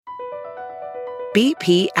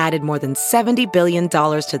BP added more than $70 billion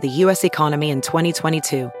to the U.S. economy in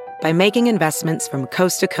 2022 by making investments from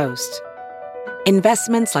coast to coast.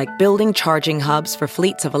 Investments like building charging hubs for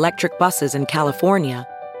fleets of electric buses in California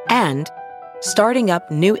and starting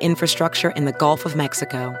up new infrastructure in the Gulf of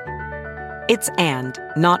Mexico. It's and,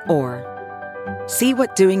 not or. See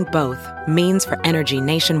what doing both means for energy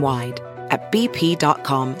nationwide at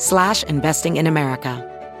bp.com/investing in America.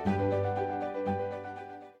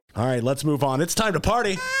 All right, let's move on. It's time to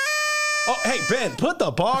party. Oh, hey, Ben, put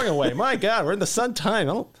the bong away. My God, we're in the sun time.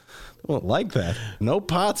 I don't like that. No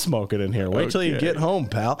pot smoking in here. Wait till you get home,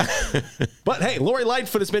 pal. But hey, Lori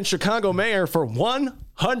Lightfoot has been Chicago mayor for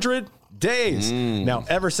 100 days. Now,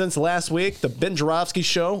 ever since last week, the Ben Joravsky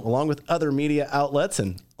Show, along with other media outlets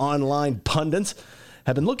and online pundits,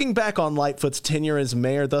 have been looking back on Lightfoot's tenure as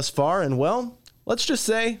mayor thus far, and well, let's just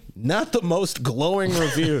say, not the most glowing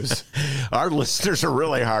reviews. Our listeners are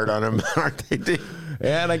really hard on him, aren't they?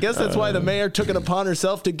 And I guess that's why the mayor took it upon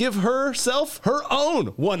herself to give herself her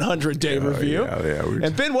own 100-day review.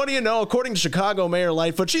 And Ben, what do you know? According to Chicago Mayor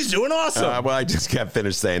Lightfoot, she's doing awesome. Well, I just got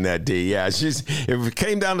finished saying that, D. Yeah, if it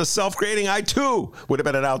came down to self-grading, I too would have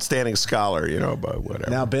been an outstanding scholar, but whatever.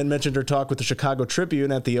 Now, Ben mentioned her talk with the Chicago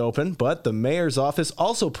Tribune at the Open, but the mayor's office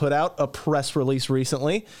also put out a press release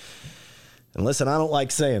recently. And listen, I don't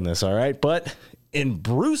like saying this, all right? But in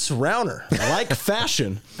Bruce Rauner-like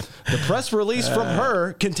fashion, the press release from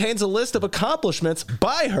her contains a list of accomplishments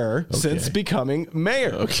by her since becoming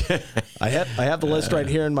mayor. Okay. I have the list right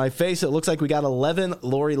here in my face. It looks like we got 11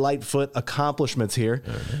 Lori Lightfoot accomplishments here.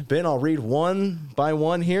 Ben, I'll read one by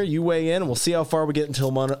one here. You weigh in, and we'll see how far we get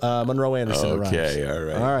until Monroe Anderson arrives. Okay, all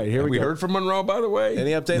right. All right, here we go. We heard from Monroe, by the way?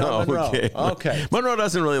 Any update on Monroe? Okay. Monroe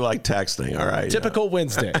doesn't really like texting, all right. Typical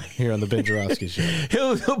Wednesday here on the Ben Joravsky Show.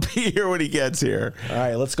 He'll be here when he gets here. All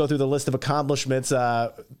right, let's go through the list of accomplishments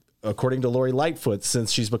according to Lori Lightfoot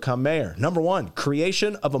since she's become mayor. Number 1,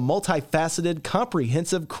 creation of a multifaceted,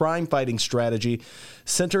 comprehensive crime-fighting strategy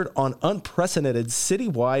centered on unprecedented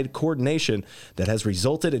citywide coordination that has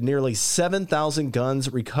resulted in nearly 7,000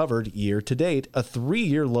 guns recovered year to date, a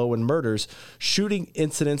 3-year low in murders, shooting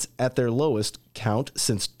incidents at their lowest count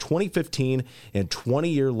since 2015, and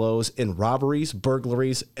 20-year lows in robberies,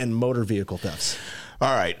 burglaries, and motor vehicle thefts.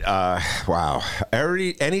 All right. Wow.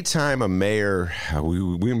 Anytime a mayor,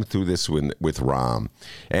 we went through this with Rahm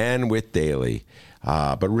and with Daley,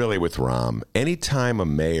 but really with Rahm. Anytime a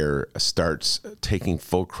mayor starts taking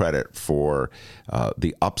full credit for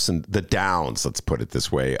the ups and the downs, let's put it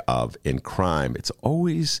this way, in crime,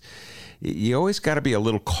 you always got to be a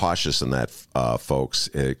little cautious in that, folks.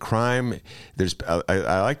 Crime,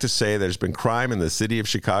 I like to say there's been crime in the city of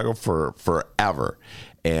Chicago for forever.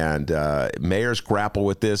 And mayors grapple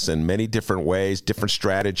with this in many different ways, different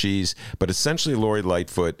strategies. But essentially, Lori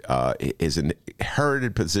Lightfoot is an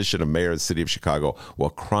inherited position of mayor of the city of Chicago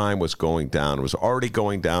while crime was going down. It was already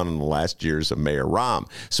going down in the last years of Mayor Rahm.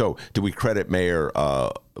 So do we credit Mayor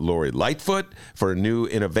Lori Lightfoot for new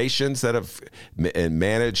innovations that have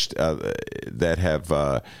managed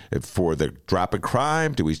for the drop in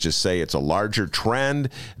crime? Do we just say it's a larger trend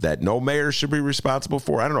that no mayor should be responsible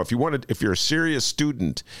for? I don't know. If you're a serious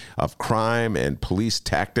student of crime and police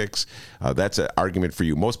tactics, that's an argument for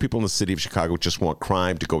you. Most people in the city of Chicago just want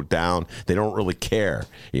crime to go down. They don't really care.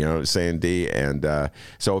 You know what I'm saying, D? And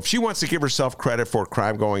so if she wants to give herself credit for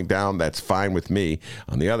crime going down, that's fine with me.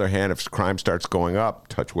 On the other hand, if crime starts going up,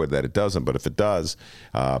 touch wood that it doesn't, but if it does,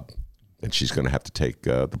 then she's going to have to take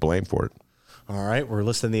the blame for it. All right, we're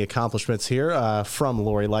listing the accomplishments here from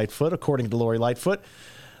Lori Lightfoot. According to Lori Lightfoot,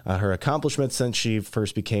 her accomplishments since she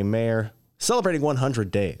first became mayor: celebrating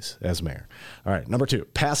 100 days as mayor. All right, number 2,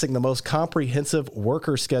 passing the most comprehensive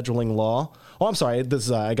worker scheduling law. Oh, I'm sorry.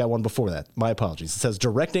 I got one before that. My apologies. It says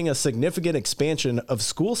directing a significant expansion of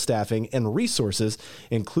school staffing and resources,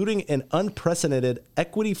 including an unprecedented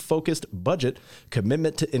equity-focused budget,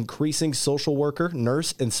 commitment to increasing social worker,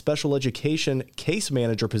 nurse, and special education case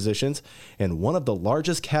manager positions, and one of the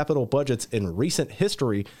largest capital budgets in recent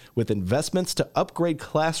history, with investments to upgrade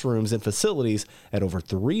classrooms and facilities at over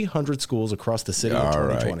 300 schools across the city in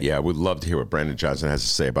 2020. Right. Yeah, we'd love to hear what Brandon Johnson has to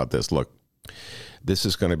say about this. Look, this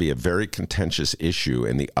is going to be a very contentious issue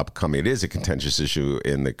in the upcoming. It is a contentious issue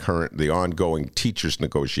in the ongoing teachers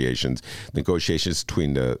negotiations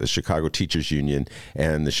between the Chicago Teachers Union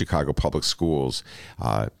and the Chicago Public Schools.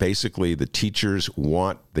 Basically, the teachers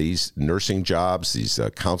want these nursing jobs, these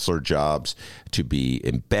counselor jobs, to be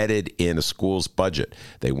embedded in a school's budget.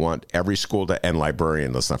 They want every school and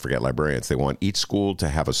librarian. Let's not forget librarians. They want each school to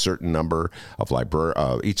have a certain number of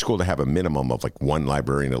each school to have a minimum of like one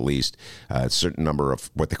librarian at least, a certain number number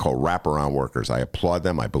of what they call wraparound workers. I applaud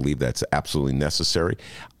them. I believe that's absolutely necessary.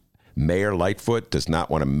 Mayor Lightfoot does not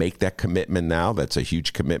want to make that commitment now. That's a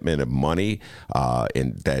huge commitment of money,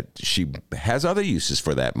 and that she has other uses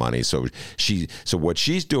for that money. So what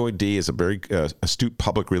she's doing, Dee, is a very astute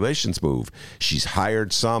public relations move. She's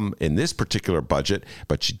hired some in this particular budget,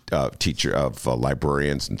 but she teacher of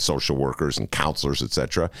librarians and social workers and counselors,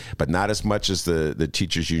 etc. But not as much as the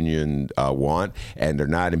teachers union want, and they're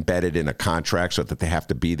not embedded in a contract so that they have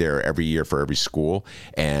to be there every year for every school.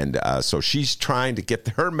 And so she's trying to get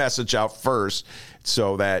her message out first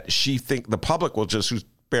so that the public will just, who's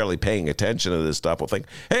barely paying attention to this stuff, will think,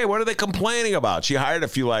 hey, what are they complaining about? She hired a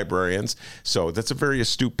few librarians. So that's a very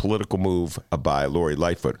astute political move by Lori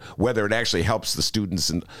Lightfoot. Whether it actually helps the students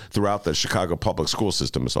throughout the Chicago public school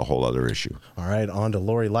system is a whole other issue. All right, on to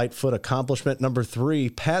Lori Lightfoot. Accomplishment number 3,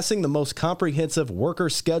 passing the most comprehensive worker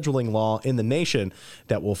scheduling law in the nation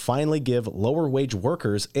that will finally give lower wage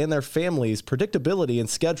workers and their families predictability in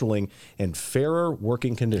scheduling and fairer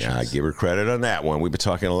working conditions. Yeah, I give her credit on that one. We've been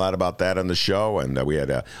talking a lot about that on the show, and we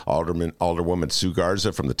had Alderwoman Sue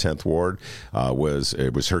Garza from the 10th Ward.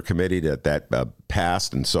 It was her committee that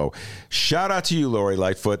passed. And so shout out to you, Lori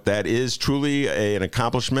Lightfoot. That is truly an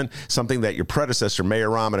accomplishment, something that your predecessor, Mayor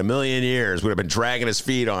Rahm, in a million years would have been dragging his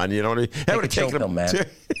feet on. You know, that would have taken him, man.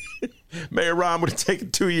 Mayor Rahm would have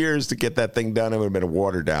taken 2 years to get that thing done. It would have been a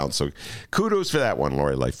watered down. So kudos for that one,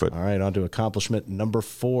 Lori Lightfoot. All right, on to accomplishment number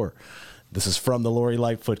 4. This is from the Lori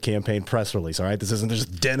Lightfoot campaign press release, all right? This isn't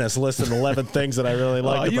just Dennis listing 11 things that I really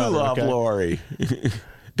like about her. You love Lori.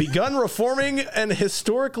 Begun reforming an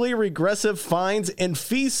historically regressive fines and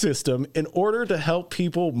fees system in order to help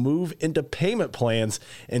people move into payment plans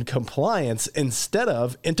and compliance instead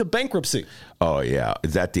of into bankruptcy. Oh, yeah.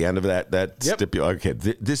 Is that the end of that Yep. stipulation?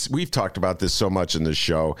 Okay. We've talked about this so much in this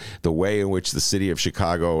show, the way in which the city of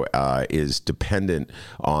Chicago is dependent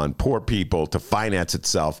on poor people to finance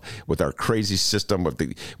itself with our crazy system with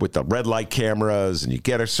the red light cameras, and you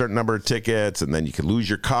get a certain number of tickets, and then you can lose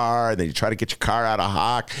your car, and then you try to get your car out of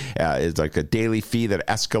hock. It's like a daily fee that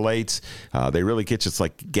escalates. They really get you. It's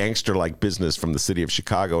like gangster-like business from the city of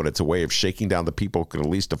Chicago, and it's a way of shaking down the people who can at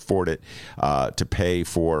least afford it to pay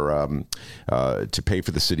for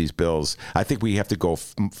the city's bills. I think we have to go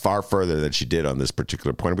far further than she did on this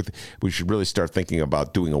particular point. We should really start thinking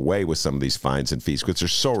about doing away with some of these fines and fees because they're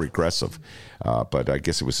so regressive. But I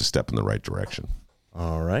guess it was a step in the right direction.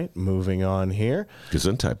 All right, moving on here.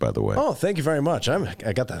 Gesundheit, by the way. Oh, thank you very much. I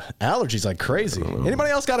got the allergies like crazy.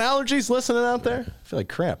 Anybody else got allergies listening out there? I feel like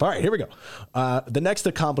crap. All right, here we go. The next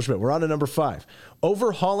accomplishment, we're on to number 5.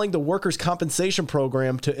 Overhauling the workers' compensation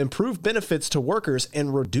program to improve benefits to workers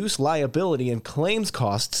and reduce liability and claims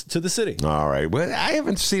costs to the city. All right. Well, I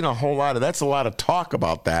haven't seen a whole lot of that's a lot of talk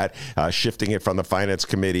about that, shifting it from the Finance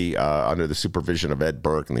Committee under the supervision of Ed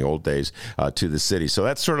Burke in the old days to the city. So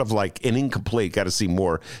that's sort of like an incomplete. Got to see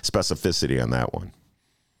more specificity on that one.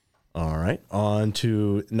 All right. On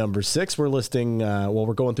to number 6. We're listing,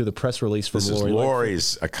 we're going through the press release from Lori. This is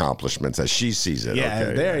Lori's accomplishments as she sees it. Yeah,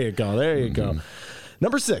 okay. There you go. There you go.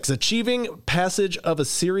 Number 6, achieving passage of a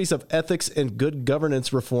series of ethics and good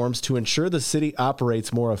governance reforms to ensure the city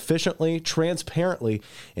operates more efficiently, transparently,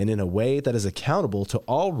 and in a way that is accountable to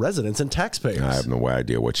all residents and taxpayers. I have no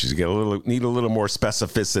idea what she's going to need a little more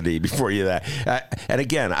specificity before you that. And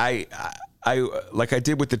again, I like I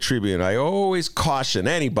did with the Tribune, I always caution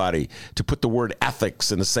anybody to put the word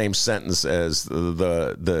ethics in the same sentence as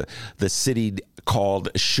the city called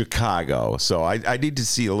Chicago. So I need to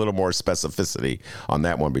see a little more specificity on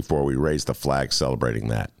that one before we raise the flag celebrating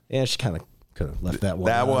that. Yeah, she kind of could have left that one.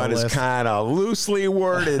 That one is kind of loosely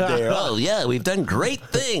worded there. Oh, yeah, we've done great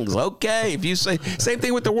things. Okay, if you say same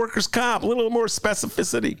thing with the workers' comp, a little more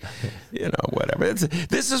specificity, whatever.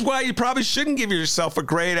 This is why you probably shouldn't give yourself a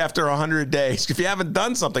grade after 100 days if you haven't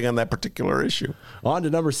done something on that particular issue. On to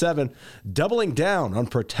number 7, doubling down on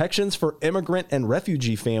protections for immigrant and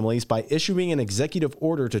refugee families by issuing an executive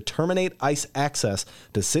order to terminate ICE access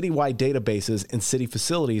to citywide databases and city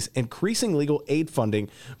facilities, increasing legal aid funding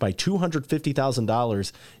by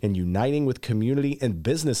 $250,000 and uniting with community and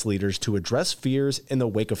business leaders to address fears in the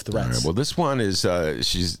wake of threats. All right, well, this one is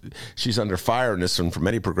she's under fire, and this one, for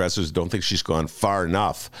many progressives, don't think she's gone far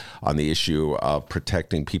enough on the issue of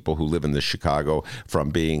protecting people who live in the Chicago from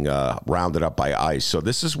being rounded up by ICE. So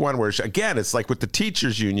this is one where, again, it's like with the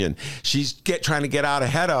teachers union, she's trying to get out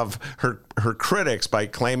ahead of her critics by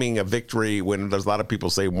claiming a victory when there's a lot of people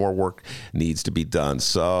say more work needs to be done.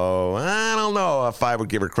 So I don't know if I would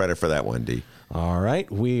give her credit for that one, D. All right.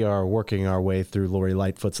 We are working our way through Lori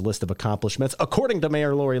Lightfoot's list of accomplishments, according to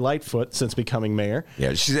Mayor Lori Lightfoot, since becoming mayor.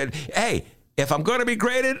 Yeah, she said, hey, if I'm going to be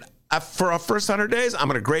graded, for our first 100 days, I'm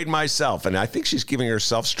going to grade myself. And I think she's giving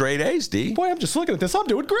herself straight A's, D. Boy, I'm just looking at this. I'm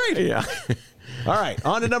doing great. Yeah. All right,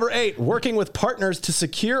 on to number 8, working with partners to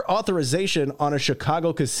secure authorization on a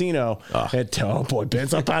Chicago casino. Oh boy,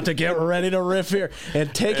 Ben's about to get ready to riff here.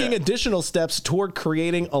 And taking additional steps toward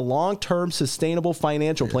creating a long-term sustainable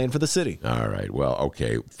financial plan for the city. All right, well,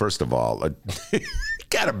 okay. First of all,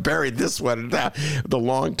 got to bury this one, the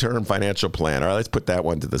long-term financial plan. All right, let's put that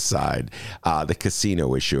one to the side. The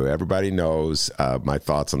casino issue. Everybody knows my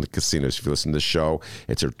thoughts on the casinos. If you listen to the show,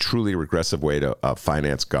 it's a truly regressive way to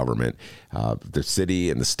finance government. The city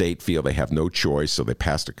and the state feel they have no choice, so they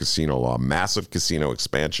passed a casino law, massive casino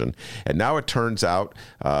expansion. And now it turns out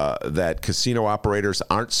that casino operators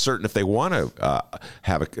aren't certain if they want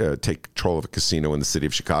to take control of a casino in the city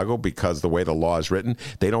of Chicago, because the way the law is written,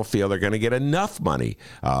 they don't feel they're going to get enough money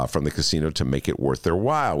from the casino to make it worth their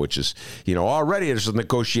while, which is, already there's a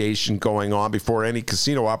negotiation going on before any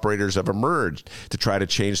casino operators have emerged to try to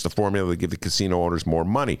change the formula to give the casino owners more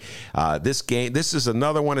money. This is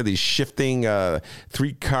another one of these shifting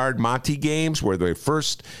 3-card Monte games where they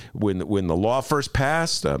first, when the law first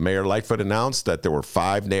passed, Mayor Lightfoot announced that there were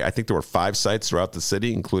 5 sites throughout the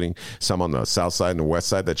city, including some on the south side and the west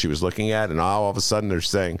side that she was looking at. And all of a sudden they're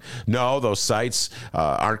saying, no, those sites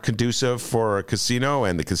aren't conducive for a casino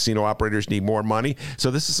and the casino operators need more money.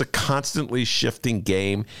 So this is a constantly shifting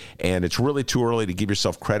game, and it's really too early to give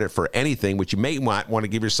yourself credit for anything, which you may want to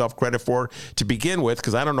give yourself credit for to begin with,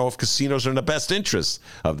 because I don't know if casinos are in the best interests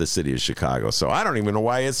of the city of Chicago. So I don't even know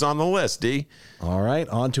why it's on the list, D. All right,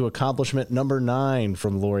 on to accomplishment number 9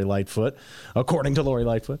 from Lori Lightfoot. According to Lori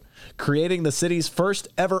Lightfoot, creating the city's first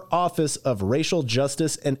ever Office of Racial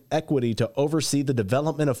Justice and Equity to oversee the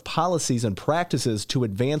development of policies and practices to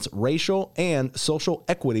advance racial and social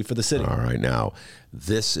equity for the city. All right, now,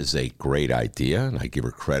 this is a great idea, and I give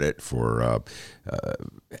her credit for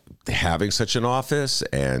having such an office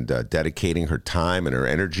and dedicating her time and her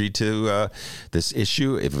energy to this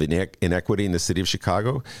issue of inequity in the city of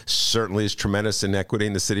Chicago. Certainly is tremendous inequity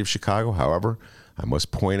in the city of Chicago. However, I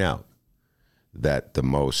must point out that the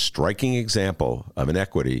most striking example of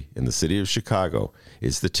inequity in the city of Chicago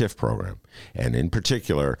is the TIF program. And in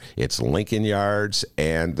particular, it's Lincoln Yards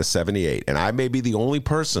and the 78. And I may be the only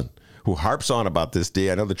person who harps on about this, D.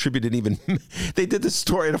 I know the Tribune didn't even, they did this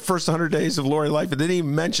story in the first 100 days of Lori Lightfoot. They didn't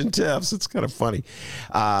even mention TIFs. It's kind of funny.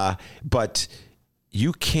 But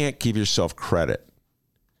you can't give yourself credit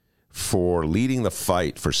for leading the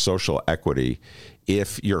fight for social equity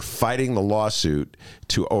if you're fighting the lawsuit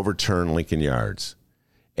to overturn Lincoln Yards.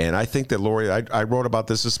 And I think that Lori, I wrote about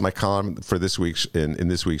this. This is my column for this week's in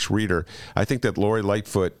this week's Reader. I think that Lori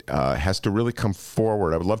Lightfoot has to really come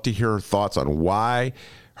forward. I would love to hear her thoughts on why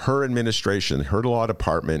her administration, her law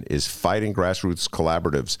department, is fighting Grassroots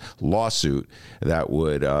Collaborative's lawsuit that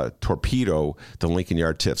would torpedo the Lincoln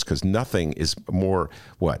Yard TIFs, because nothing is more,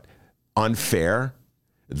 unfair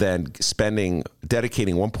than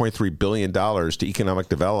dedicating $1.3 billion to economic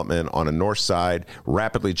development on a north side,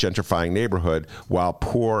 rapidly gentrifying neighborhood, while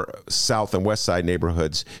poor south and west side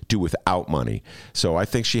neighborhoods do without money. So I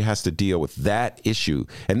think she has to deal with that issue.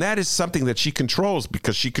 And that is something that she controls,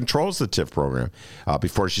 because she controls the TIF program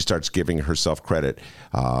before she starts giving herself credit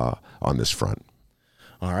on this front.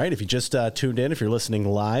 All right, if you just tuned in, if you're listening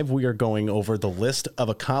live, we are going over the list of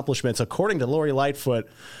accomplishments according to Lori Lightfoot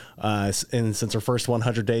since her first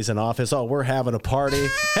 100 days in office. Oh, we're having a party.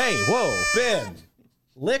 Hey, whoa, Ben,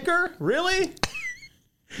 liquor? Really?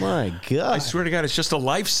 My God. I swear to God, it's just a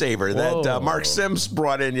lifesaver that Mark Sims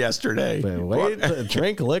brought in yesterday. Wait to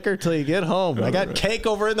drink liquor till you get home. I got cake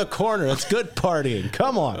over in the corner. It's good partying.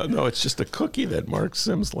 Come on. No, it's just a cookie that Mark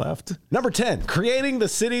Sims left. Number 10, creating the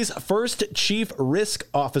city's first chief risk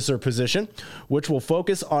officer position, which will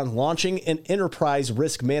focus on launching an enterprise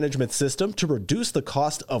risk management system to reduce the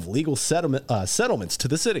cost of legal settlements to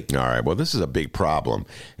the city. All right. Well, this is a big problem.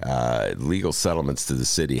 Legal settlements to the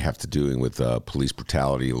city have to do with police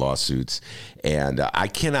brutality lawsuits, and I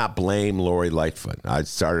cannot blame Lori Lightfoot. I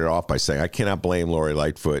started off by saying I cannot blame Lori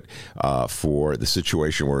Lightfoot for the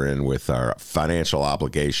situation we're in with our financial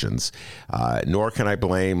obligations, nor can I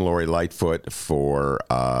blame Lori Lightfoot for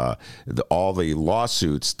all the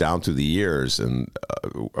lawsuits down through the years and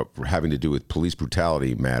having to do with police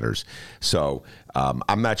brutality matters. So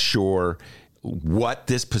I'm not sure what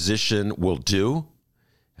this position will do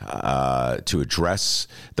to address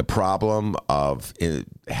the problem of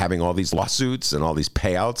having all these lawsuits and all these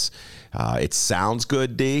payouts. It sounds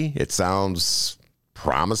good, D. It sounds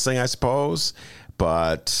promising, I suppose.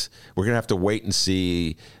 But we're going to have to wait and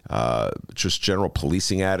see just general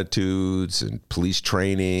policing attitudes and police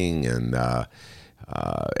training and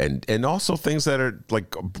and also things that are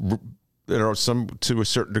like, some to a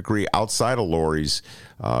certain degree outside of Lori's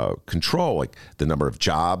control, like the number of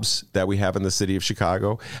jobs that we have in the city of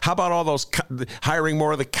Chicago. How about all those hiring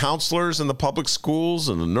more of the counselors in the public schools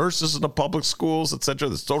and the nurses in the public schools, et cetera,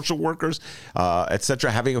 the social workers, et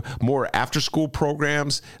cetera, having more after-school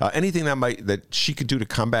programs, anything that she could do to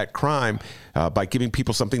combat crime by giving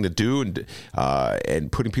people something to do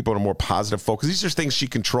and putting people in a more positive focus. These are things she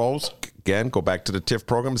controls. Again, go back to the TIF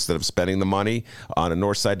program. Instead of spending the money on a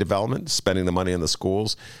north side development, spending the money on the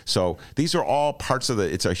schools. So these are all parts of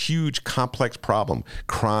it's a huge, complex problem.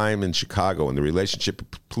 Crime in Chicago and the relationship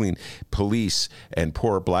between police and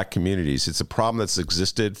poor black communities. It's a problem that's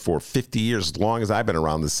existed for 50 years, as long as I've been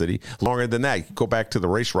around the city. Longer than that. You go back to the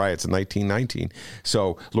race riots in 1919.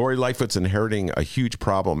 So Lori Lightfoot's inheriting a huge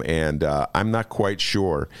problem, and I'm not quite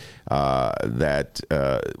sure that...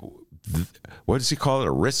 what does he call it?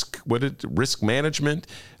 Risk management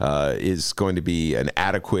is going to be an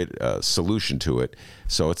adequate solution to it.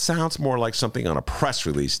 So it sounds more like something on a press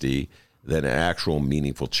release, D, than an actual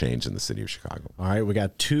meaningful change in the city of Chicago. All right, we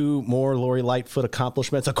got 2 more Lori Lightfoot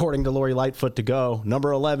accomplishments, according to Lori Lightfoot, to go.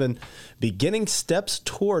 Number 11, beginning steps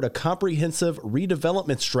toward a comprehensive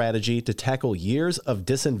redevelopment strategy to tackle years of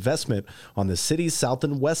disinvestment on the city's south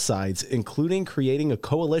and west sides, including creating a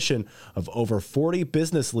coalition of over 40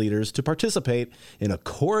 business leaders to participate in a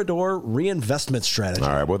corridor reinvestment strategy. All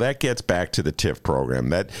right, well, that gets back to the TIF program.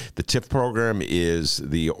 The TIF program is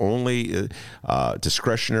the only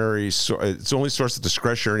discretionary it's the only source of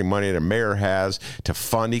discretionary money that a mayor has to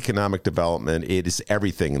fund economic development. It is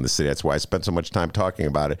everything in the city. That's why I spent so much time talking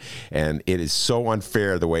about it. And it is so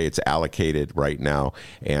unfair the way it's allocated right now.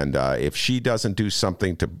 And if she doesn't do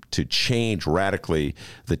something to change radically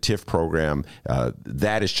the TIF program,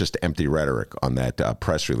 that is just empty rhetoric on that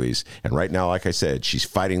press release. And right now, like I said, she's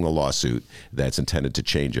fighting the lawsuit that's intended to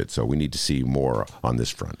change it. So we need to see more on this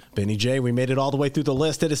front. Benny J, we made it all the way through the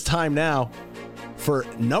list. It is time now for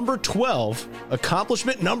number 12,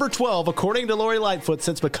 accomplishment number 12, according to Lori Lightfoot,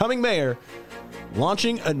 since becoming mayor,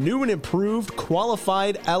 launching a new and improved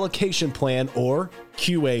qualified allocation plan, or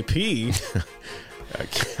QAP,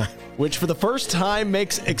 which for the first time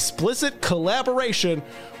makes explicit collaboration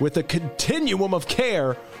with a continuum of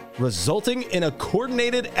care, resulting in a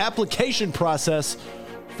coordinated application process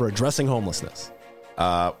for addressing homelessness.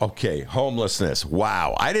 Okay, homelessness.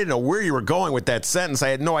 Wow. I didn't know where you were going with that sentence. I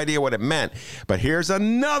had no idea what it meant. But here's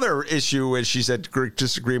another issue, as she said,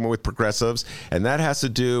 disagreement with progressives, and that has to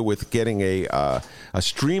do with getting a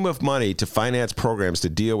stream of money to finance programs to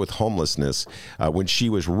deal with homelessness. When she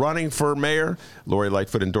was running for mayor, Lori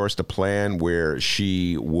Lightfoot endorsed a plan where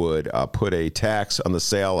she would put a tax on the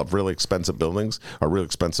sale of really expensive buildings or really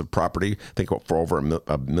expensive property, I think for over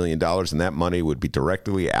 $1 million, and that money would be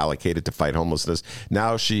directly allocated to fight homelessness.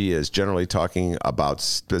 Now she is generally talking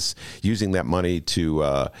about using that money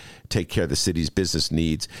to take care of the city's business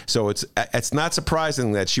needs. So it's not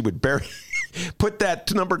surprising that she would put that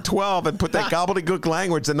to number 12 and put that gobbledygook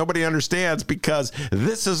language that nobody understands, because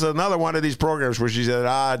this is another one of these programs where she's at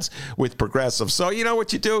odds with progressives. So you know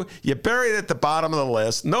what you do? You bury it at the bottom of the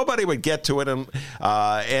list. Nobody would get to it,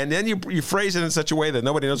 and then you phrase it in such a way that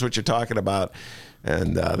nobody knows what you're talking about.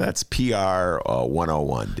 And that's PR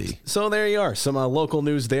 101D. So there you are. Some local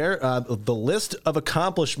news there. The list of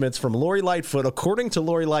accomplishments from Lori Lightfoot, according to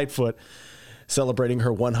Lori Lightfoot, celebrating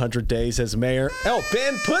her 100 days as mayor. Oh,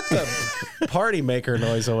 Ben, put the party maker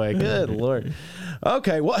noise away. Good Lord.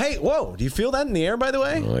 Okay. Well, hey, whoa. Do you feel that in the air, by the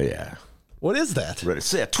way? Oh, yeah. What is that? Ready to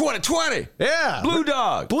say it. 2020. Yeah. Blue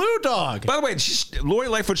Dog. Blue Dog. By the way, Lori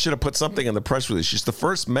Lightfoot should have put something in the press release. She's the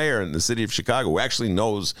first mayor in the city of Chicago who actually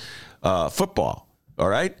knows football. All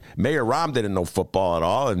right? Mayor Rahm didn't know football at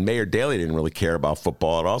all, and Mayor Daley didn't really care about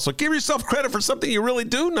football at all. So give yourself credit for something you really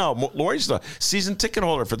do know. Lori's the season ticket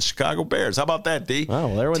holder for the Chicago Bears. How about that, D? Oh,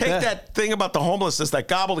 well, there went Take that thing about the homelessness, that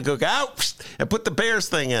gobbledygook out, and put the Bears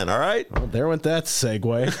thing in, all right? Well, there went that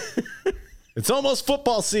segue. It's almost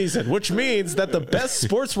football season, which means that the best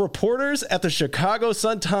sports reporters at the Chicago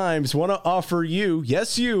Sun-Times want to offer you,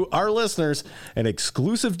 yes, you, our listeners, an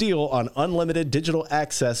exclusive deal on unlimited digital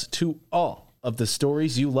access to all of the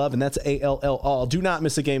stories you love, and that's ALL all. Do not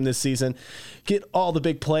miss a game this season. Get all the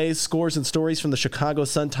big plays, scores, and stories from the Chicago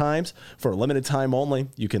Sun-Times for a limited time only.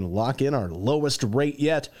 You can lock in our lowest rate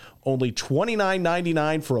yet, only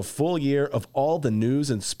 $29.99 for a full year of all the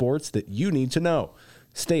news and sports that you need to know.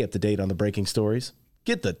 Stay up to date on the breaking stories.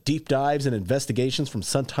 Get the deep dives and investigations from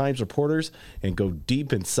Sun-Times reporters, and go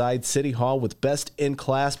deep inside City Hall with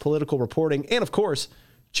best-in-class political reporting, and of course,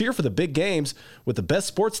 cheer for the big games with the best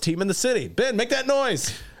sports team in the city. Ben, make that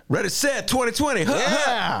noise. Ready, set, 2020.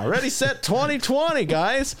 Yeah, Ready, Set 2020,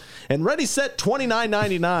 guys. And Ready, Set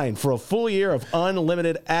 $29.99 for a full year of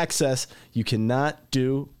unlimited access. You cannot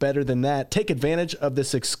do better than that. Take advantage of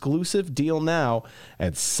this exclusive deal now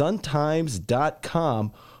at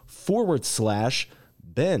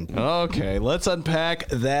suntimes.com/Ben. Okay, let's unpack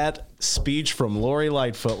that speech from Lori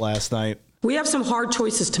Lightfoot last night. We have some hard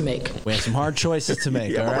choices to make. We have some hard choices to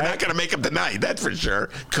make. Yeah, all but right? we're not going to make them tonight, that's for sure.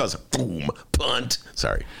 Because, boom, punt.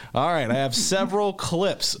 Sorry. All right, I have several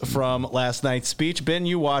clips from last night's speech. Ben,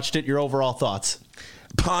 you watched it. Your overall thoughts?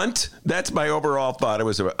 Punt. That's my overall thought. It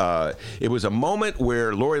was a moment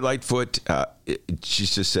where Lori Lightfoot, she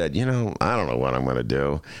just said, I don't know what I'm going to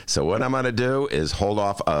do. So what I'm going to do is hold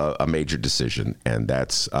off a major decision, and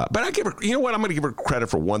that's. But I give her. You know what? I'm going to give her credit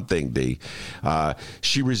for one thing, D.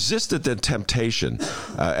 She resisted the temptation,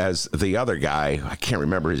 as the other guy, I can't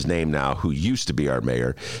remember his name now, who used to be our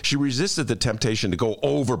mayor. She resisted the temptation to go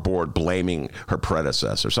overboard, blaming her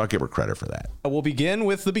predecessor. So I'll give her credit for that. We'll begin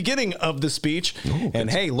with the beginning of the speech. And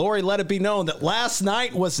hey, Lori, let it be known that last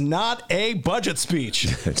night was not a budget speech.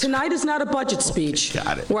 Tonight is not a budget speech.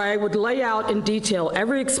 Got it. Where I would lay out in detail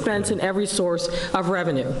every expense and every source of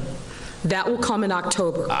revenue. That will come in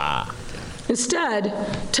October. Instead,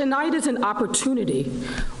 tonight is an opportunity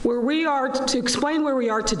where we are to explain where we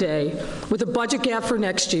are today with a budget gap for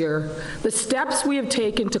next year, the steps we have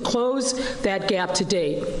taken to close that gap to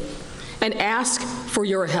date, and ask for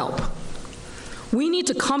your help. We need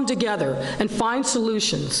to come together and find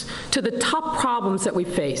solutions to the tough problems that we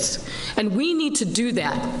face, and we need to do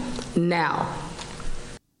that now.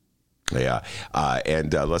 Yeah,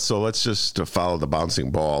 let's just follow the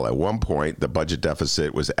bouncing ball. At one point, the budget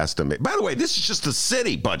deficit was estimated. By the way, this is just the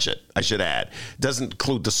city budget, I should add. It doesn't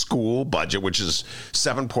include the school budget, which is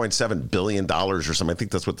 $7.7 billion or something. I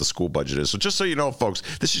think that's what the school budget is. So just so you know, folks,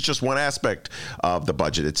 this is just one aspect of the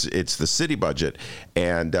budget. It's the city budget,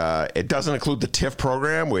 and it doesn't include the TIF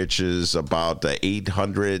program, which is about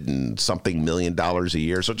 $800 and something million a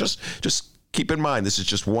year. So just keep in mind, this is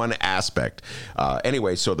just one aspect.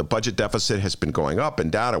 Anyway, so the budget deficit has been going up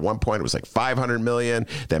and down. At one point, it was like $500 million.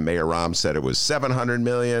 Then Mayor Rahm said it was $700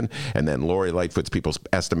 million. And then Lori Lightfoot's people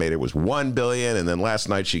estimated it was $1 billion. And then last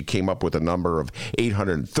night, she came up with a number of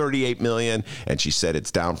 $838 million. And she said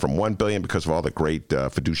it's down from $1 billion because of all the great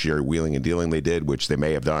fiduciary wheeling and dealing they did, which they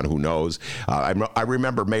may have done. Who knows? I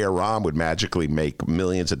remember Mayor Rahm would magically make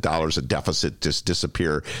millions of dollars of deficit just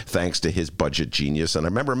disappear thanks to his budget genius. And I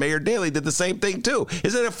remember Mayor Daley did the same thing too.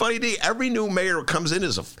 Isn't it funny, D? Every new mayor comes in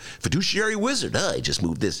as a fiduciary wizard. I just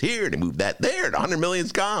moved this here and I moved that there, and $100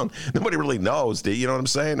 million's gone. Nobody really knows, D. You know what I'm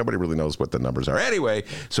saying? Nobody really knows what the numbers are. Anyway,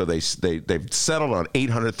 so they've settled on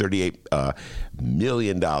 $838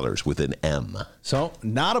 million with an M. So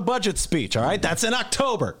not a budget speech, all right? That's in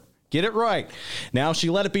October. Get it right. Now, she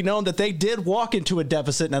let it be known that they did walk into a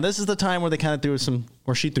deficit. Now, this is the time where they kind of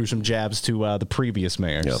she threw some jabs to the previous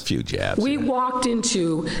mayors. A few jabs. We walked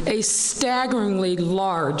into a staggeringly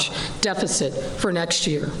large deficit for next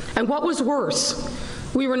year. And what was worse,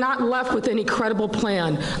 we were not left with any credible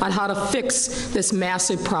plan on how to fix this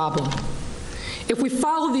massive problem. If we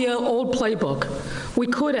followed the old playbook, we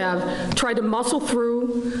could have tried to muscle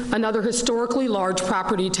through another historically large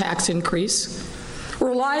property tax increase,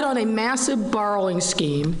 relied on a massive borrowing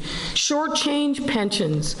scheme, shortchanged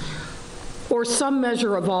pensions, or some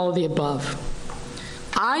measure of all of the above.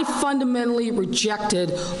 I fundamentally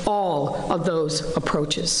rejected all of those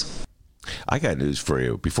approaches. I got news for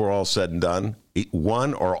you. Before all said and done,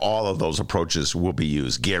 one or all of those approaches will be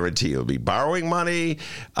used. Guarantee. It'll be borrowing money.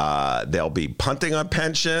 They'll be punting on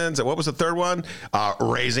pensions. And what was the third one?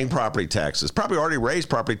 Raising property taxes. Probably already raised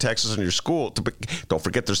property taxes in your school. Don't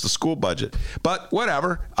forget there's the school budget. But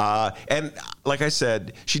whatever. And like I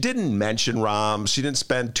said, she didn't mention Rahm. She didn't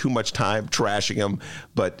spend too much time trashing him.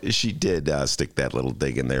 But she did stick that little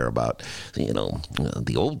thing in there about,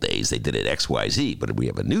 the old days they did it XYZ. But we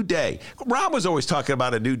have a new day. Rahm was always talking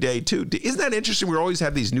about a new day, too. Isn't that interesting? We always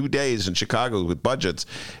have these new days in Chicago with budgets,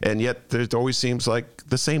 and yet there always seems like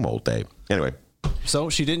the same old day. Anyway.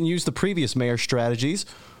 So she didn't use the previous mayor's strategies.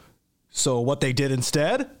 So what they did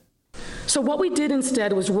instead? So what we did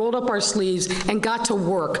instead was rolled up our sleeves and got to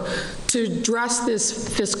work to address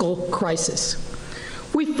this fiscal crisis.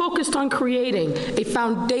 We focused on creating a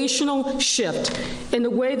foundational shift in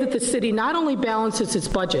the way that the city not only balances its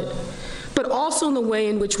budget, but also in the way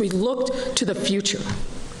in which we looked to the future.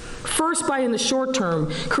 First, by in the short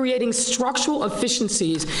term, creating structural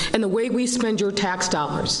efficiencies in the way we spend your tax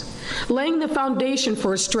dollars, laying the foundation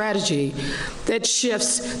for a strategy that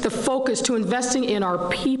shifts the focus to investing in our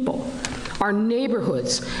people, our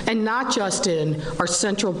neighborhoods, and not just in our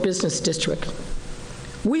central business district.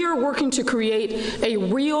 We are working to create a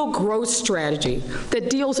real growth strategy that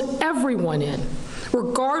deals everyone in,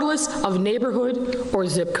 regardless of neighborhood or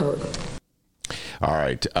zip code. All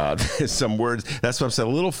right. Some words. That's what I'm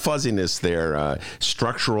saying. A little fuzziness there.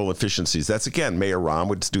 Structural efficiencies. That's, again, Mayor Rahm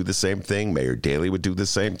would do the same thing. Mayor Daley would do the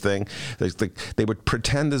same thing. They would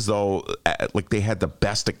pretend as though like they had the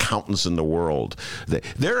best accountants in the world.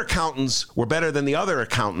 Their accountants were better than the other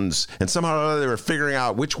accountants, and somehow or other they were figuring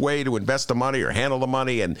out which way to invest the money or handle the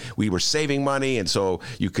money, and we were saving money, and so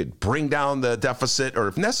you could bring down the deficit, or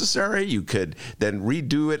if necessary, you could then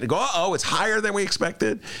redo it and go, uh-oh, it's higher than we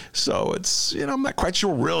expected. So it's, I'm not quite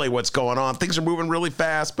sure really what's going on. Things are moving really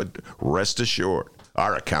fast, but rest assured,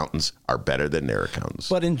 our accountants are better than their accountants.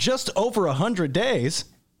 But in just over 100 days...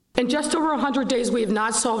 In just over 100 days, we have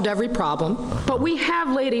not solved every problem, but we have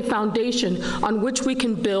laid a foundation on which we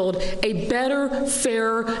can build a better,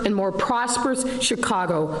 fairer, and more prosperous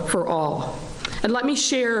Chicago for all. And let me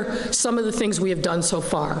share some of the things we have done so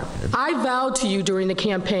far. I vowed to you during the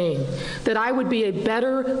campaign that I would be a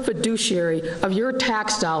better fiduciary of your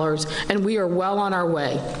tax dollars, and we are well on our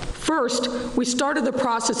way. First, we started the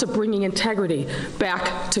process of bringing integrity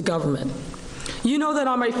back to government. You know that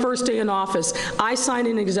on my first day in office, I signed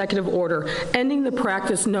an executive order ending the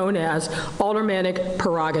practice known as aldermanic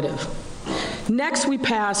prerogative. Next, we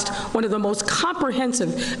passed one of the most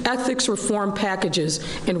comprehensive ethics reform packages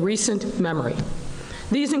in recent memory.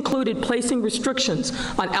 These included placing restrictions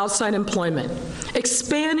on outside employment,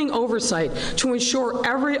 expanding oversight to ensure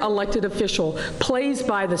every elected official plays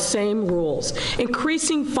by the same rules,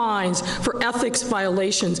 increasing fines for ethics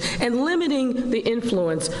violations, and limiting the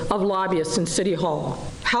influence of lobbyists in City Hall.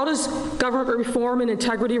 How does government reform and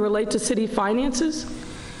integrity relate to city finances?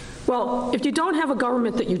 Well, if you don't have a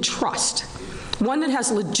government that you trust, one that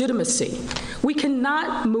has legitimacy, we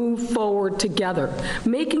cannot move forward together,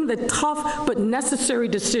 making the tough but necessary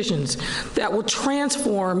decisions that will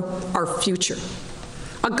transform our future.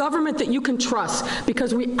 A government that you can trust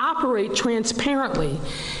because we operate transparently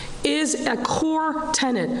is a core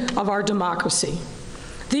tenet of our democracy.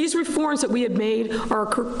 These reforms that we have made are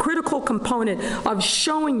a critical component of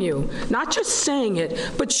showing you, not just saying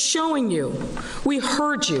it, but showing you, we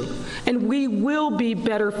heard you, and we will be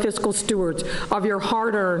better fiscal stewards of your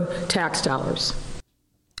hard-earned tax dollars.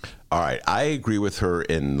 All right, I agree with her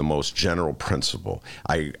in the most general principle.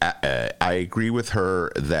 I agree with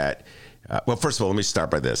her that, well, first of all, let me start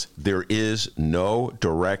by this. There is no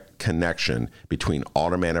direct connection between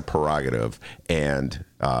aldermanic prerogative and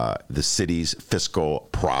the city's fiscal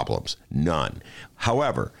problems. None.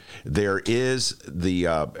 However, there is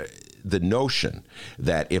the notion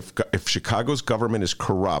that if Chicago's government is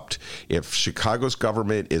corrupt, if Chicago's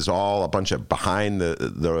government is all a bunch of behind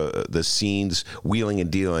the scenes wheeling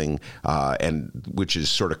and dealing, and which is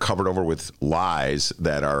sort of covered over with lies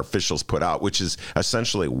that our officials put out, which is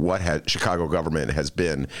essentially what Chicago government has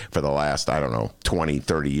been for the last, 20,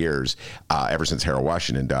 30 years, ever since Harold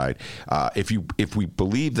Washington died. If we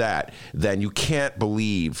believe that, then you can't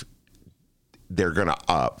believe they're going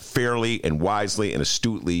to fairly and wisely and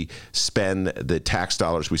astutely spend the tax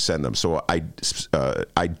dollars we send them. So I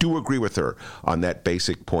do agree with her on that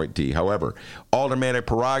basic point, D. However, aldermanic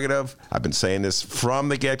prerogative, I've been saying this from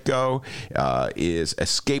the get-go, is a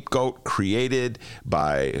scapegoat created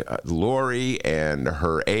by Lori and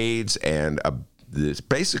her aides and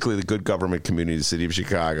basically the good government community of the city of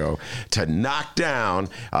Chicago to knock down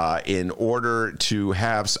in order to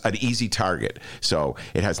have an easy target. So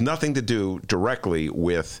it has nothing to do directly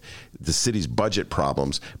with the city's budget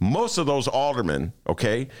problems. Most of those aldermen,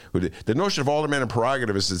 okay, the notion of alderman and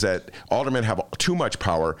prerogative is that aldermen have too much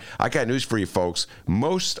power. I got news for you folks.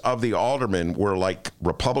 Most of the aldermen were like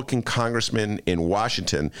Republican congressmen in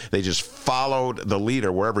Washington. They just followed the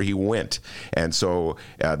leader wherever he went. And so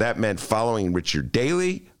that meant following Richard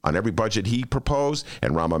Daley on every budget he proposed,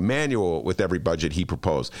 and Rahm Emanuel with every budget he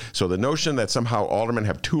proposed. So the notion that somehow aldermen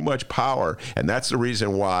have too much power, and that's the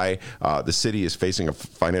reason why the city is facing a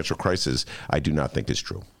financial crisis, I do not think is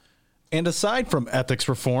true. And aside from ethics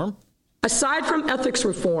reform,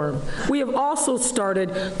 we have also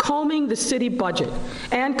started combing the city budget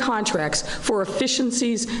and contracts for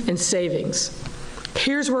efficiencies and savings.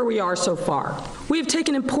 Here's where we are so far. We have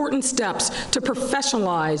taken important steps to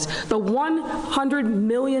professionalize the $100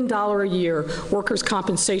 million a year workers'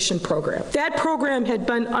 compensation program. That program had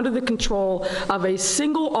been under the control of a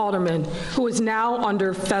single alderman who is now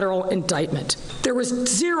under federal indictment. There was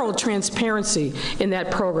zero transparency in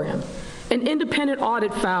that program. An independent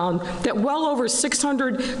audit found that well over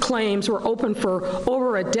 600 claims were open for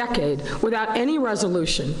over a decade without any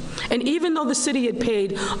resolution. And even though the city had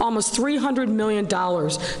paid almost $300 million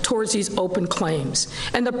towards these open claims,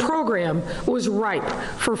 and the program was ripe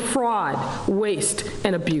for fraud, waste,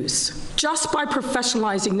 and abuse. Just by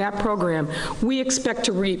professionalizing that program, we expect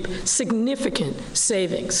to reap significant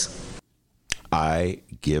savings. I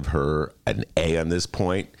give her an A on this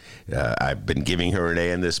point. I've been giving her an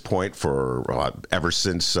A on this point for ever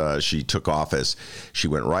since she took office. She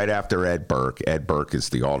went right after Ed Burke. Ed Burke is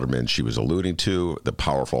the alderman she was alluding to, the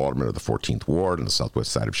powerful alderman of the 14th Ward on the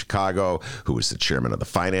southwest side of Chicago, who was the chairman of the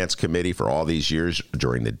Finance Committee for all these years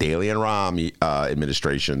during the Daley and Rahm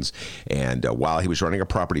administrations. And while he was running a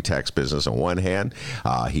property tax business on one hand,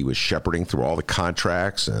 he was shepherding through all the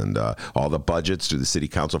contracts and all the budgets to the city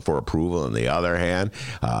council for approval. On the other hand,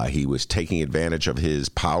 he was taking advantage of his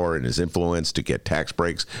power and his influence to get tax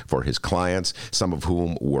breaks for his clients, some of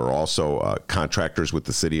whom were also contractors with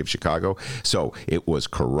the city of Chicago. So it was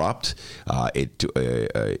corrupt.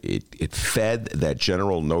 It fed that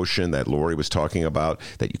general notion that Lori was talking about,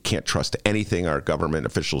 that you can't trust anything our government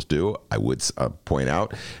officials do. I would point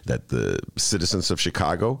out that the citizens of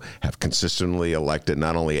Chicago have consistently elected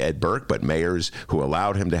not only Ed Burke, but mayors who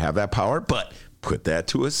allowed him to have that power. But put that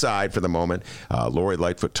to a side for the moment. Lori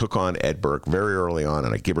Lightfoot took on Ed Burke very early on,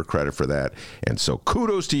 and I give her credit for that. And so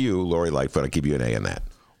kudos to you, Lori Lightfoot. I give you an A on that.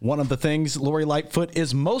 One of the things Lori Lightfoot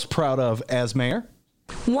is most proud of as mayor?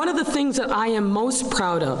 One of the things that I am most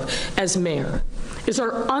proud of as mayor is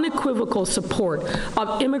our unequivocal support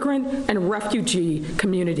of immigrant and refugee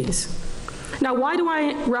communities. Now, why do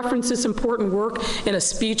I reference this important work in a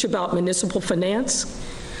speech about municipal finance?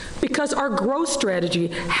 Because our growth strategy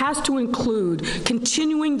has to include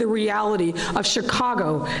continuing the reality of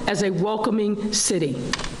Chicago as a welcoming city.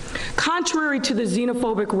 Contrary to the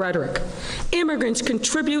xenophobic rhetoric, immigrants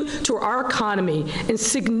contribute to our economy in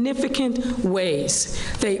significant ways.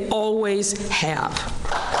 They always have.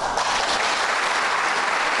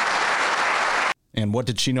 And what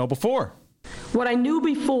did she know before? What I knew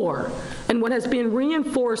before, and what has been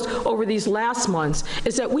reinforced over these last months,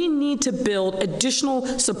 is that we need to build additional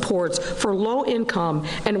supports for low-income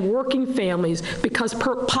and working families because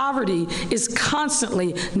poverty is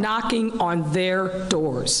constantly knocking on their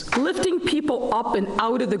doors. Lifting people up and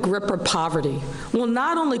out of the grip of poverty will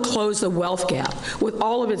not only close the wealth gap with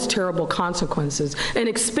all of its terrible consequences and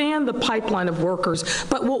expand the pipeline of workers,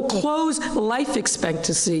 but will close life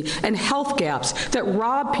expectancy and health gaps that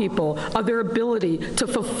rob people of their ability to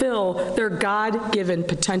fulfill their God-given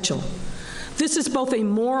potential. This is both a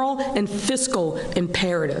moral and fiscal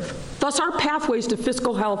imperative. Thus, our pathways to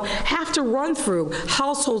fiscal health have to run through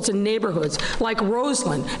households and neighborhoods like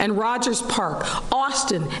Roseland and Rogers Park,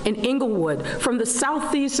 Austin and Inglewood, from the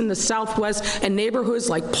southeast and the southwest, and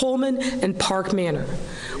neighborhoods like Pullman and Park Manor.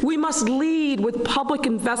 We must lead with public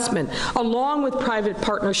investment along with private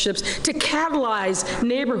partnerships to catalyze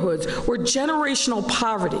neighborhoods where generational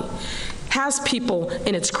poverty has people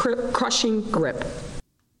in its crushing grip.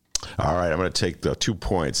 All right, I'm going to take the 2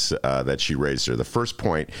 points that she raised there. The first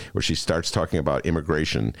point, where she starts talking about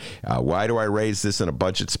immigration. Why do I raise this in a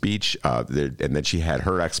budget speech? And then she had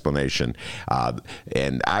her explanation.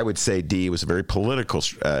 And I would say, Dee, was a very political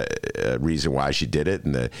reason why she did it.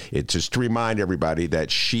 And it's just to remind everybody that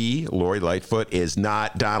she, Lori Lightfoot, is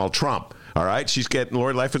not Donald Trump. All right,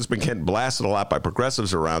 Lori Lightfoot's been getting blasted a lot by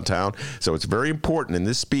progressives around town, so it's very important in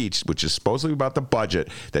this speech, which is supposedly about the budget,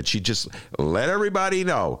 that she just let everybody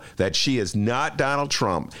know that she is not Donald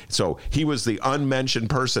Trump. So he was the unmentioned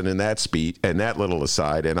person in that speech and that little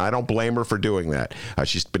aside, and I don't blame her for doing that.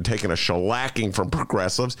 She's been taking a shellacking from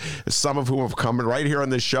progressives, some of whom have come right here on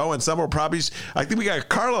this show, and some will probably, I think we got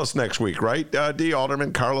Carlos next week, right, D.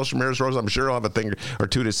 Alderman Carlos Ramirez-Rose. I'm sure he'll have a thing or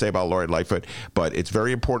two to say about Lori Lightfoot, but it's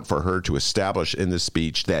very important for her to establish in this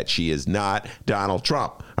speech that she is not Donald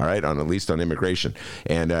Trump, all right, at least on immigration.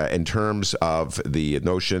 And in terms of the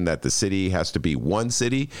notion that the city has to be one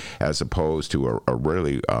city as opposed to a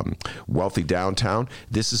really wealthy downtown,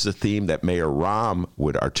 this is a theme that Mayor Rahm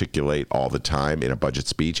would articulate all the time in a budget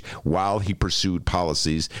speech while he pursued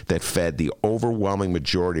policies that fed the overwhelming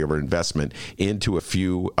majority of our investment into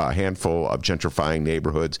a handful of gentrifying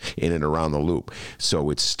neighborhoods in and around the loop.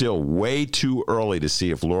 So it's still way too early to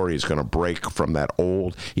see if Lori is going to break from that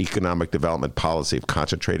old economic development policy of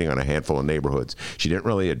concentrating on a handful of neighborhoods. She didn't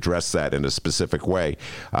really address that in a specific way.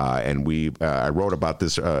 And I wrote about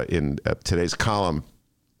this in today's column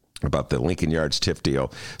about the Lincoln Yards TIF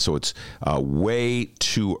deal. So it's way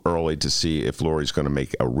too early to see if Lori's going to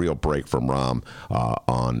make a real break from Rahm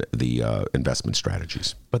on the investment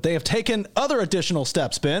strategies. But they have taken other additional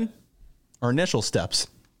steps, Ben. our initial steps.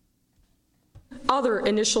 Other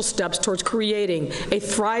initial steps towards creating a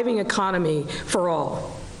thriving economy for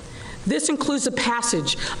all. This includes the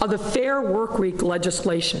passage of the Fair Workweek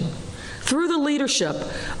legislation through the leadership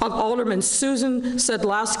of Alderman Susan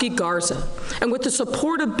Sadlowski Garza, and with the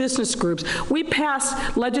support of business groups, we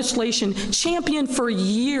passed legislation championed for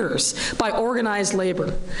years by organized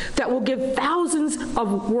labor that will give thousands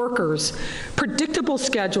of workers predictable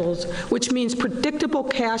schedules, which means predictable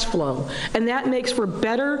cash flow, and that makes for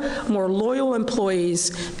better, more loyal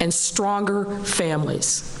employees and stronger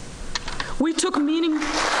families. We took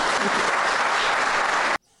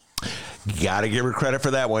Got to give her credit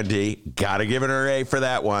for that one, Dee. Got to give her an A for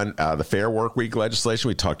that one. The Fair Workweek legislation,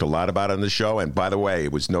 we talked a lot about on the show. And by the way,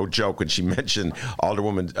 it was no joke when she mentioned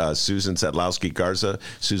Alderwoman Susan Sadlowski Garza.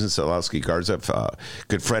 Susan Sadlowski Garza,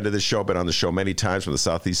 good friend of the show, been on the show many times from the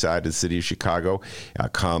southeast side of the city of Chicago.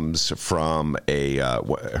 Comes from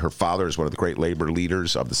her father is one of the great labor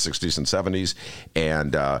leaders of the 60s and 70s.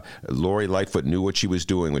 And Lori Lightfoot knew what she was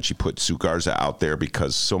doing when she put Sue Garza out there,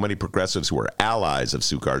 because so many progressives who are allies of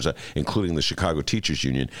Sue Garza, including the Chicago Teachers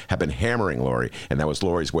Union, have been hammering Lori. And that was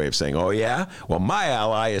Lori's way of saying, oh, yeah? Well, my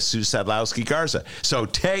ally is Sue Sadlowski Garza. So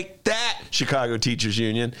take that, Chicago Teachers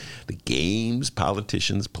Union. The games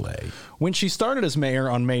politicians play. When she started as mayor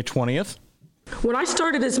on May 20th, When I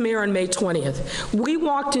started as mayor on May 20th, we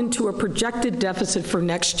walked into a projected deficit for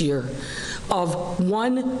next year of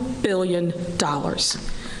 $1 billion.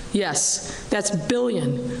 Yes, that's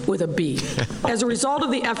billion with a B. As a result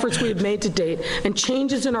of the efforts we have made to date and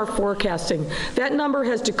changes in our forecasting, that number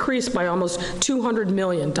has decreased by almost $200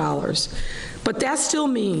 million. But that still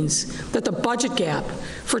means that the budget gap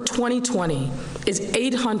for 2020 is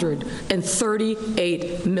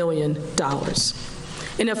 $838 million.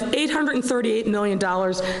 And if $838 million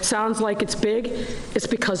sounds like it's big, it's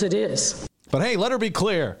because it is. but hey, let her be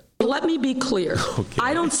clear. Let me be clear. Okay.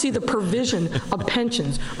 I don't see the provision of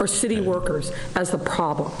pensions or city workers as the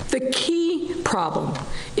problem. The key problem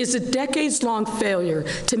is a decades-long failure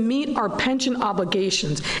to meet our pension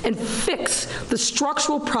obligations and fix the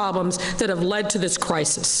structural problems that have led to this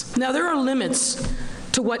crisis. Now, there are limits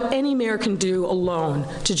to what any mayor can do alone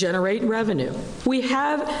to generate revenue. We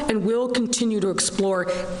have and will continue to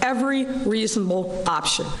explore every reasonable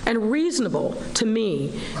option. And reasonable, to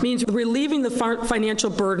me, means relieving the financial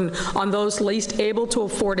burden on those least able to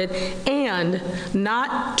afford it and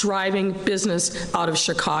not driving business out of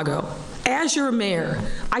Chicago. As your mayor,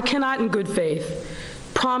 I cannot in good faith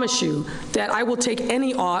promise you that I will take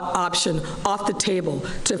any option off the table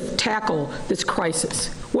to tackle this crisis,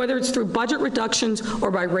 whether it's through budget reductions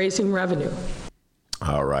or by raising revenue.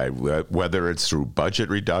 All right, whether it's through budget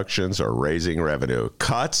reductions or raising revenue,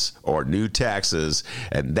 cuts or new taxes,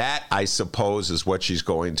 and that, I suppose, is what she's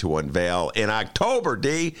going to unveil in October,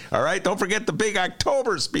 Dee. All right, don't forget the big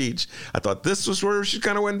October speech. I thought this was where she's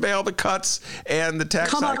going to unveil the cuts and the tax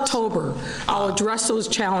Come hikes. October, I'll address those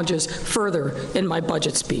challenges further in my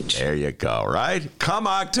budget speech. There you go, right? Come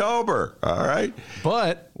October, all right?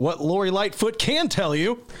 But what Lori Lightfoot can tell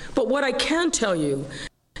you. But what I can tell you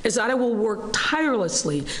is that I will work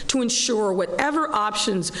tirelessly to ensure whatever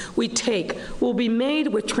options we take will be made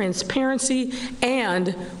with transparency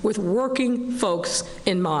and with working folks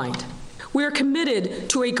in mind. We are committed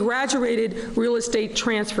to a graduated real estate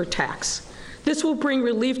transfer tax. This will bring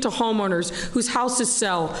relief to homeowners whose houses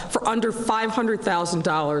sell for under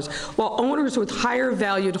 $500,000, while owners with higher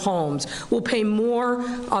valued homes will pay more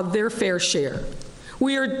of their fair share.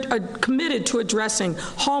 We are committed to addressing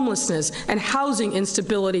homelessness and housing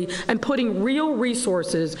instability and putting real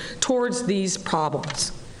resources towards these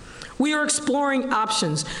problems. We are exploring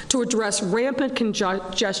options to address rampant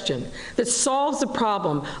congestion that solves the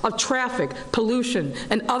problem of traffic, pollution,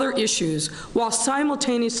 and other issues while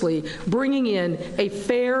simultaneously bringing in a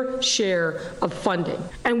fair share of funding.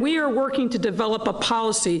 And we are working to develop a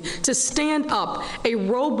policy to stand up a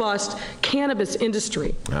robust cannabis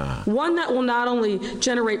industry, one that will not only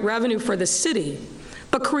generate revenue for the city,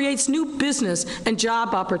 but creates new business and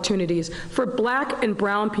job opportunities for Black and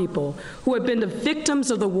brown people who have been the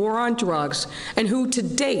victims of the war on drugs and who to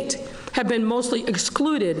date have been mostly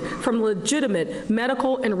excluded from legitimate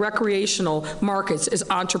medical and recreational markets as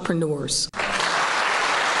entrepreneurs.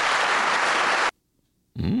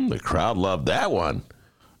 The crowd loved that one.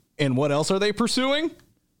 And what else are they pursuing?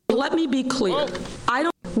 Let me be clear.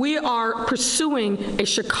 We are pursuing a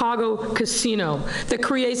Chicago casino that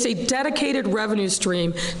creates a dedicated revenue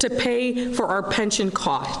stream to pay for our pension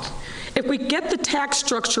costs. If we get the tax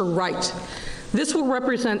structure right, this will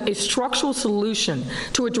represent a structural solution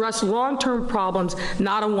to address long-term problems,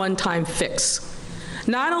 not a one-time fix.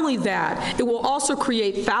 Not only that, it will also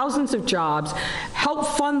create thousands of jobs, help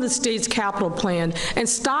fund the state's capital plan, and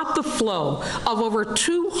stop the flow of over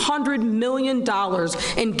 $200 million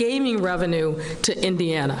in gaming revenue to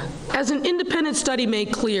Indiana. As an independent study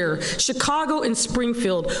made clear, Chicago and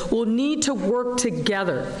Springfield will need to work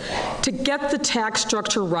together to get the tax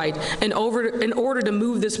structure right in order to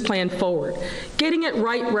move this plan forward. Getting it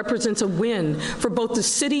right represents a win for both the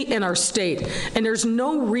city and our state, and there's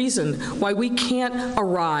no reason why we can't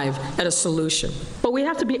arrive at a solution. But we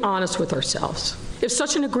have to be honest with ourselves. If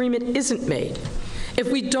such an agreement isn't made,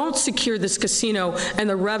 if we don't secure this casino and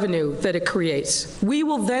the revenue that it creates, we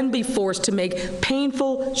will then be forced to make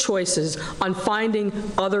painful choices on finding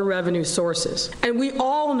other revenue sources. And we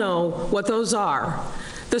all know what those are,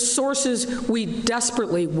 the sources we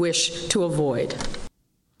desperately wish to avoid.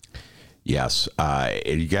 Yes.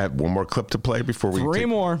 You got one more clip to play before we Three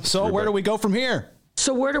more. So where do we go from here?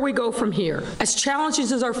 So where do we go from here? As challenging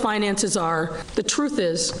as our finances are, the truth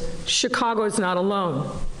is, Chicago is not alone.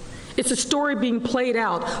 It's a story being played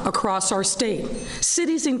out across our state.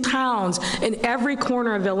 Cities and towns in every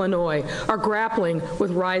corner of Illinois are grappling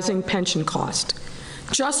with rising pension costs.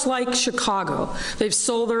 Just like Chicago, they've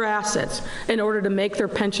sold their assets in order to make their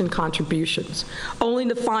pension contributions, only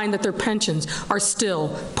to find that their pensions are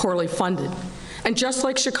still poorly funded. And just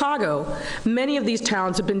like Chicago, many of these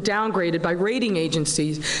towns have been downgraded by rating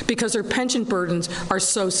agencies because their pension burdens are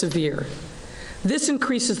so severe. This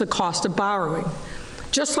increases the cost of borrowing.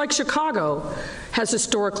 Just like Chicago has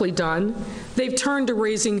historically done, they've turned to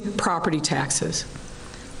raising property taxes.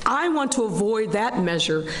 I want to avoid that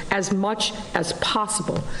measure as much as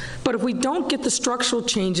possible. But if we don't get the structural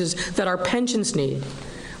changes that our pensions need,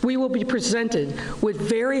 we will be presented with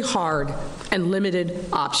very hard and limited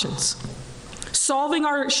options. Solving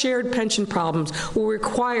our shared pension problems will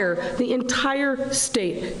require the entire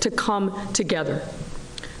state to come together.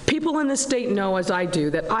 People in the state know, as I do,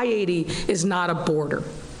 that I-80 is not a border.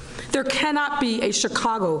 There cannot be a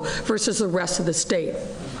Chicago versus the rest of the state.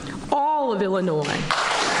 All of Illinois.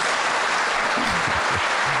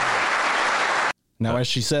 Now, as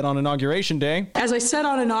she said on Inauguration Day. As I said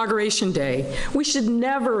on Inauguration Day, we should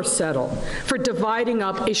never settle for dividing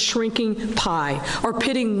up a shrinking pie or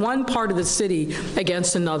pitting one part of the city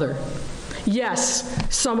against another. Yes,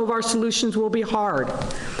 some of our solutions will be hard.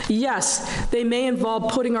 Yes, they may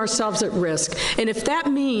involve putting ourselves at risk. And if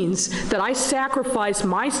that means that I sacrifice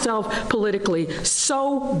myself politically,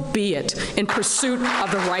 so be it, in pursuit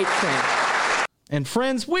of the right thing. And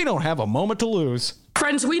friends, we don't have a moment to lose.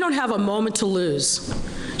 Friends, we don't have a moment to lose.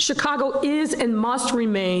 Chicago is and must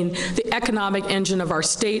remain the economic engine of our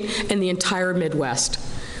state and the entire Midwest.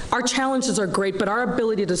 Our challenges are great, but our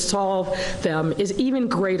ability to solve them is even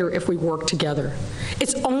greater if we work together.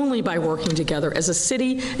 It's only by working together as a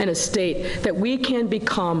city and a state that we can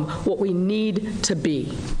become what we need to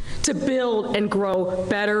be, to build and grow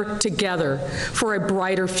better together for a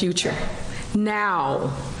brighter future.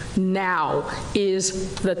 Now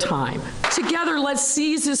is the time. Together, let's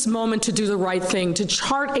seize this moment to do the right thing, to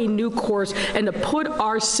chart a new course, and to put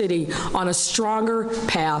our city on a stronger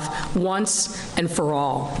path once and for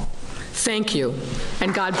all. Thank you,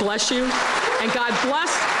 and God bless you, and God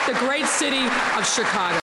bless the great city of Chicago.